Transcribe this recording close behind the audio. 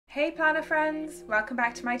Hey planner friends, welcome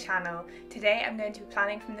back to my channel. Today I'm going to be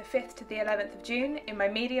planning from the 5th to the 11th of June in my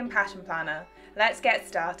medium pattern planner. Let's get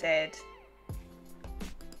started.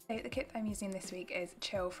 So the kit I'm using this week is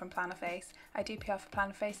Chill from Plannerface. I do PR for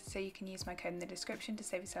Plannerface, so you can use my code in the description to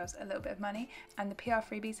save yourselves a little bit of money, and the PR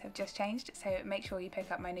freebies have just changed, so make sure you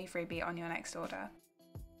pick up my new freebie on your next order.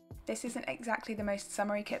 This isn't exactly the most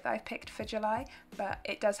summery kit that I've picked for July, but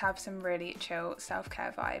it does have some really chill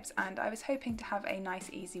self-care vibes, and I was hoping to have a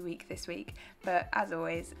nice easy week this week, but as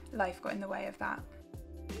always, life got in the way of that.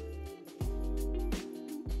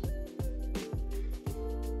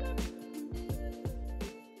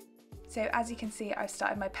 So as you can see, I've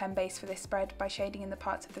started my pen base for this spread by shading in the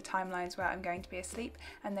parts of the timelines where I'm going to be asleep,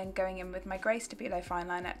 and then going in with my grey Stabilo fine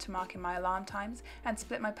liner to mark in my alarm times, and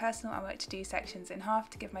split my personal and work to do sections in half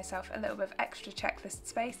to give myself a little bit of extra checklist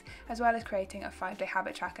space, as well as creating a 5-day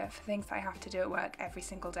habit tracker for things that I have to do at work every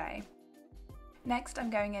single day. Next, I'm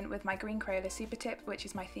going in with my green Crayola Super Tip, which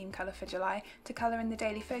is my theme colour for July, to colour in the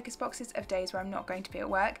daily focus boxes of days where I'm not going to be at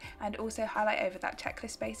work, and also highlight over that checklist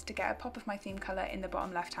space to get a pop of my theme colour in the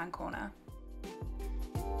bottom left hand corner.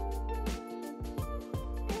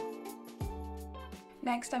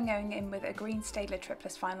 Next, I'm going in with a green Staedtler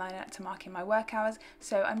Triplus fine liner to mark in my work hours,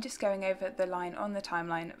 so I'm just going over the line on the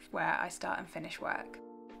timeline where I start and finish work.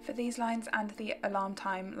 For these lines and the alarm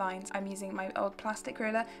time lines, I'm using my old plastic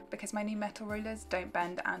ruler because my new metal rulers don't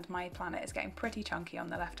bend and my planner is getting pretty chunky on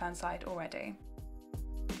the left hand side already.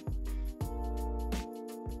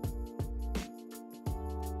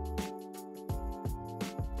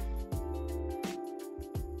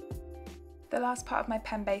 The last part of my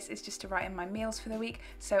pen base is just to write in my meals for the week,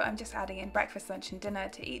 so I'm just adding in breakfast, lunch and dinner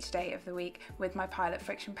to each day of the week with my Pilot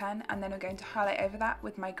friction pen, and then I'm going to highlight over that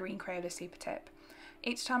with my green Crayola Super Tip.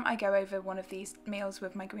 Each time I go over one of these meals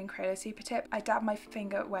with my green Crayola Super Tip, I dab my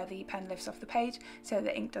finger where the pen lifts off the page so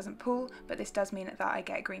the ink doesn't pool, but this does mean that I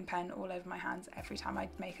get a green pen all over my hands every time I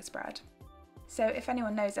make a spread. So if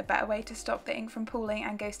anyone knows a better way to stop the ink from pooling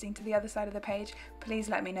and ghosting to the other side of the page, please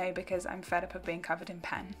let me know because I'm fed up of being covered in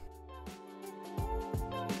pen.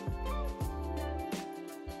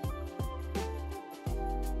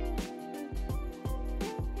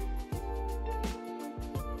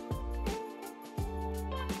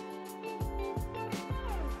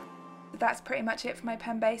 That's pretty much it for my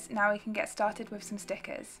pen base. Now we can get started with some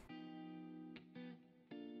stickers.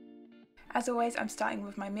 As always, I'm starting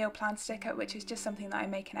with my meal plan sticker, which is just something that I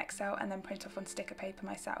make in Excel and then print off on sticker paper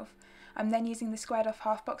myself. I'm then using the squared off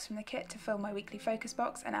half box from the kit to fill my weekly focus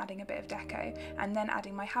box and adding a bit of deco, and then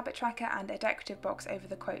adding my habit tracker and a decorative box over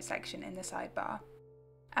the quote section in the sidebar.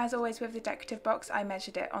 As always with the decorative box, I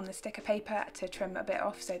measured it on the sticker paper to trim a bit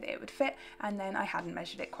off so that it would fit, and then I hadn't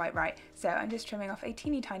measured it quite right, so I'm just trimming off a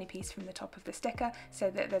teeny tiny piece from the top of the sticker so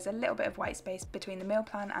that there's a little bit of white space between the meal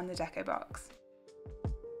plan and the deco box.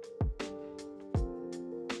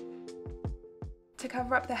 To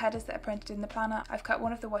cover up the headers that are printed in the planner, I've cut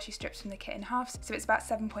one of the washi strips from the kit in half, so it's about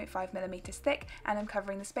 7.5mm thick, and I'm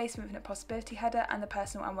covering the Space for Infinite Possibility header and the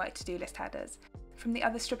personal and work to-do list headers. From the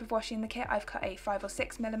other strip of washi in the kit, I've cut a 5 or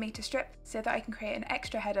 6mm strip so that I can create an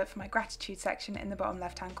extra header for my gratitude section in the bottom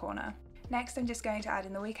left hand corner. Next, I'm just going to add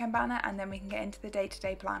in the weekend banner, and then we can get into the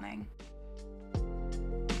day-to-day planning.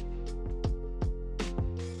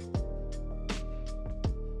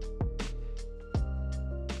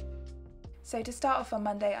 So to start off on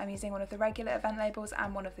Monday, I'm using one of the regular event labels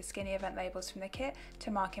and one of the skinny event labels from the kit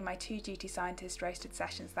to mark in my 2 Duty Scientist roasted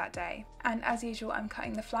sessions that day. And as usual, I'm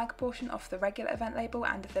cutting the flag portion off the regular event label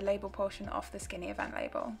and the label portion off the skinny event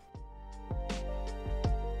label.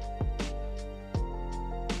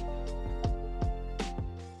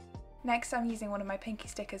 Next, I'm using one of my Pinky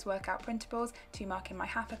Stickers workout printables to mark in my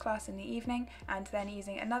Hatha class in the evening, and then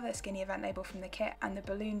using another skinny event label from the kit and the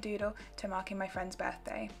balloon doodle to mark in my friend's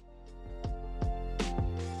birthday.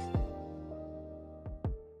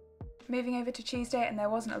 Moving over to Tuesday, and there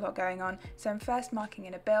wasn't a lot going on, so I'm first marking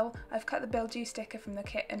in a bill. I've cut the bill due sticker from the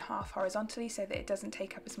kit in half horizontally so that it doesn't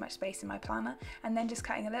take up as much space in my planner, and then just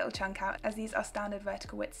cutting a little chunk out as these are standard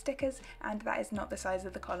vertical width stickers, and that is not the size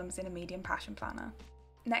of the columns in a medium passion planner.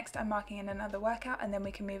 Next, I'm marking in another workout, and then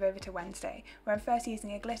we can move over to Wednesday, where I'm first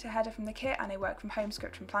using a glitter header from the kit and a work from home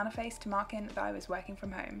script from Plannerface to mark in that I was working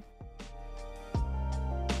from home.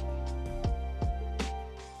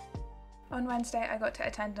 On Wednesday, I got to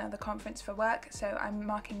attend another conference for work, so I'm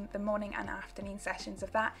marking the morning and afternoon sessions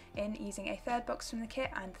of that in using a 3rd box from the kit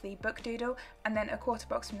and the book doodle, and then a 1/4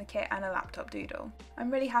 box from the kit and a laptop doodle.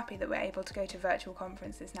 I'm really happy that we're able to go to virtual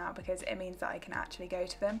conferences now because it means that I can actually go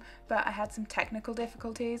to them, but I had some technical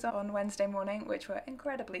difficulties on Wednesday morning which were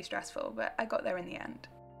incredibly stressful, but I got there in the end.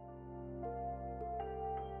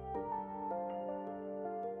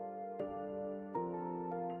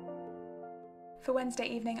 For Wednesday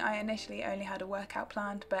evening, I initially only had a workout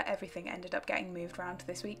planned, but everything ended up getting moved around to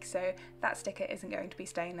this week, so that sticker isn't going to be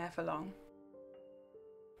staying there for long.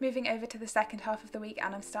 Moving over to the second half of the week,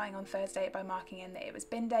 and I'm starting on Thursday by marking in that it was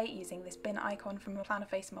bin day using this bin icon from a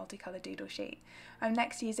Plannerface multicolour doodle sheet. I'm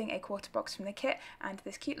next using a quarter box from the kit and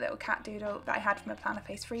this cute little cat doodle that I had from a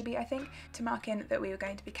Plannerface freebie, I think, to mark in that we were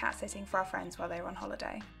going to be cat sitting for our friends while they were on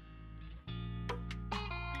holiday.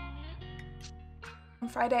 On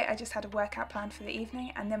Friday I just had a workout planned for the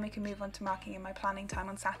evening, and then we can move on to marking in my planning time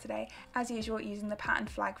on Saturday, as usual using the patterned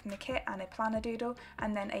flag from the kit and a planner doodle,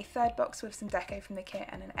 and then a third box with some deco from the kit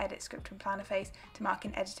and an edit script from Plannerface to mark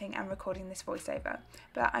in editing and recording this voiceover.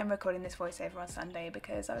 But I'm recording this voiceover on Sunday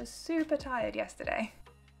because I was super tired yesterday.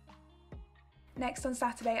 Next on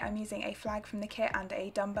Saturday I'm using a flag from the kit and a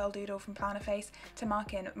dumbbell doodle from Plannerface to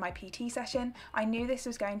mark in my PT session. I knew this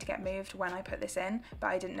was going to get moved when I put this in, but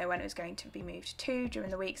I didn't know when it was going to be moved to during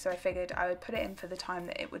the week, so I figured I would put it in for the time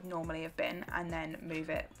that it would normally have been and then move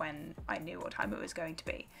it when I knew what time it was going to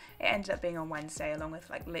be. It ended up being on Wednesday along with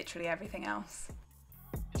like literally everything else.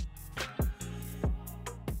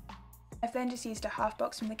 I've then just used a half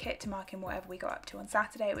box from the kit to mark in whatever we got up to on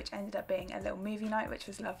Saturday, which ended up being a little movie night, which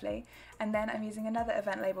was lovely. And then I'm using another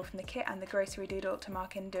event label from the kit and the grocery doodle to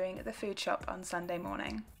mark in doing the food shop on Sunday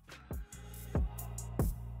morning.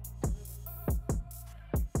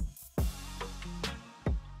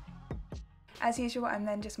 As usual, I'm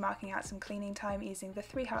then just marking out some cleaning time using the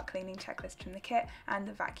 3-heart cleaning checklist from the kit and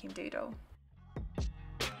the vacuum doodle.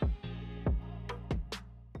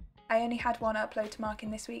 I only had one upload to mark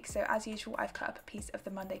in this week, so as usual I've cut up a piece of the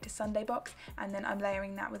Monday to Sunday box, and then I'm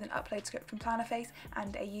layering that with an upload script from Plannerface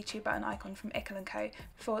and a YouTube button icon from Ickle & Co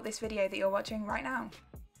for this video that you're watching right now.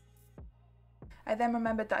 I then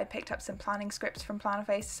remembered that I picked up some planning scripts from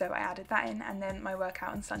Plannerface, so I added that in, and then my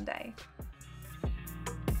workout on Sunday.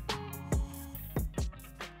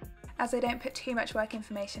 As I don't put too much work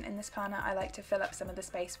information in this planner, I like to fill up some of the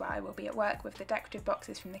space where I will be at work with the decorative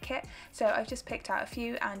boxes from the kit, so I've just picked out a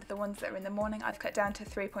few, and the ones that are in the morning I've cut down to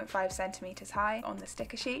 3.5 centimetres high on the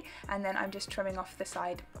sticker sheet, and then I'm just trimming off the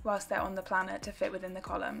side whilst they're on the planner to fit within the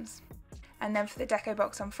columns. And then for the deco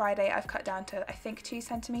box on Friday I've cut down to I think 2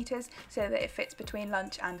 centimetres so that it fits between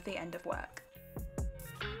lunch and the end of work.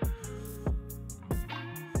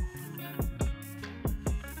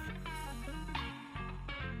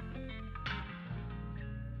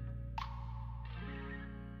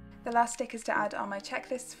 The last stickers to add are my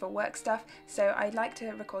checklists for work stuff, so I'd like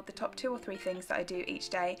to record the top 2 or 3 things that I do each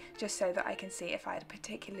day, just so that I can see if I had a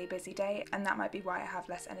particularly busy day, and that might be why I have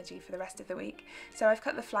less energy for the rest of the week. So I've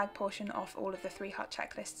cut the flag portion off all of the 3-heart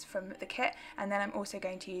checklists from the kit, and then I'm also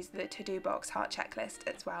going to use the to-do box heart checklist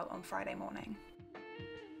as well on Friday morning.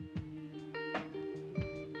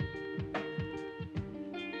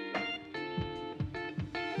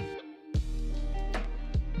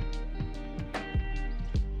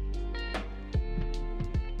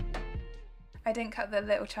 I didn't cut the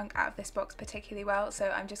little chunk out of this box particularly well, so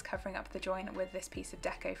I'm just covering up the join with this piece of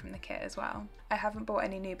deco from the kit as well. I haven't bought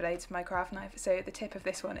any new blades for my craft knife, so the tip of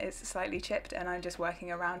this one is slightly chipped and I'm just working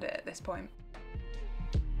around it at this point.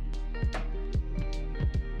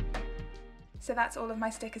 So that's all of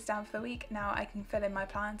my stickers down for the week. Now I can fill in my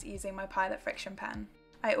plans using my Pilot friction pen.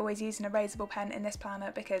 I always use an erasable pen in this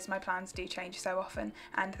planner because my plans do change so often,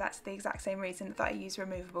 and that's the exact same reason that I use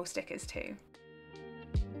removable stickers too.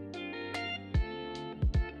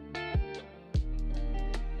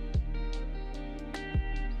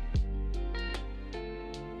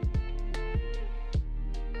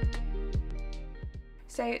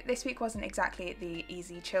 So this week wasn't exactly the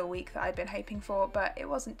easy chill week that I'd been hoping for, but it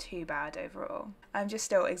wasn't too bad overall. I'm just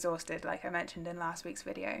still exhausted like I mentioned in last week's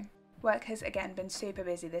video. Work has again been super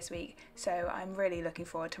busy this week, so I'm really looking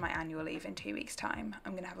forward to my annual leave in 2 weeks' time.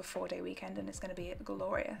 I'm going to have a 4-day weekend and it's going to be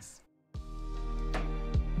glorious.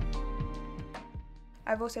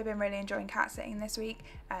 I've also been really enjoying cat sitting this week.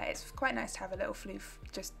 It's quite nice to have a little floof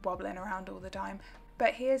just wobbling around all the time.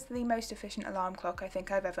 But he is the most efficient alarm clock I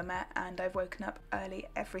think I've ever met, and I've woken up early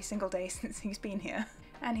every single day since he's been here.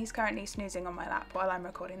 And he's currently snoozing on my lap while I'm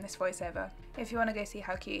recording this voiceover. If you want to go see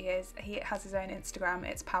how cute he has his own Instagram,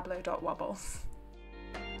 it's pablo.wobbles.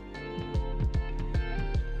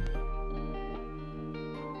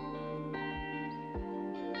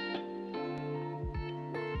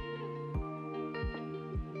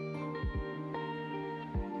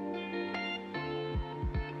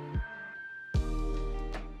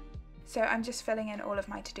 So I'm just filling in all of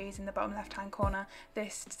my to-dos in the bottom left hand corner.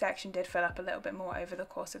 This section did fill up a little bit more over the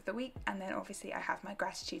course of the week, and then obviously I have my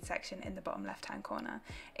gratitude section in the bottom left hand corner.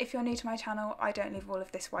 If you're new to my channel, I don't leave all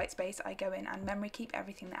of this white space. I go in and memory keep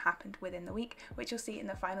everything that happened within the week, which you'll see in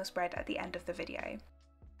the final spread at the end of the video.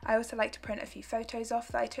 I also like to print a few photos off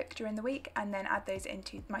that I took during the week and then add those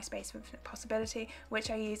into my Space of Infinite Possibility,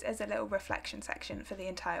 which I use as a little reflection section for the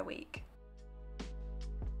entire week.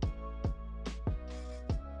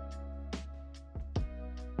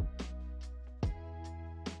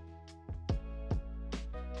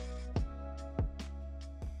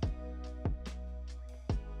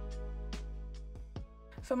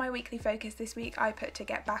 For my weekly focus this week, I put to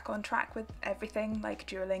get back on track with everything like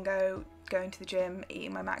Duolingo, going to the gym,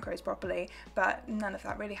 eating my macros properly, but none of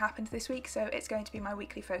that really happened this week, so it's going to be my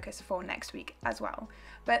weekly focus for next week as well.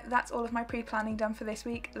 But that's all of my pre-planning done for this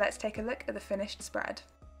week. Let's take a look at the finished spread.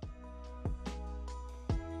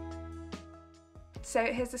 So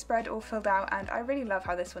here's the spread all filled out, and I really love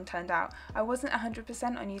how this one turned out. I wasn't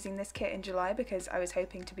 100% on using this kit in July because I was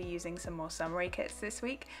hoping to be using some more summery kits this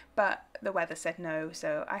week, but the weather said no,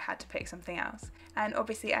 so I had to pick something else. And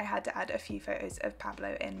obviously I had to add a few photos of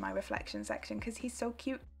Pablo in my reflection section because he's so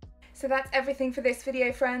cute. So that's everything for this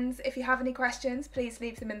video, friends. If you have any questions, please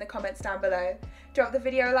leave them in the comments down below. Drop the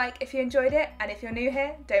video a like if you enjoyed it, and if you're new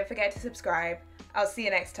here, don't forget to subscribe. I'll see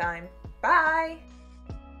you next time. Bye!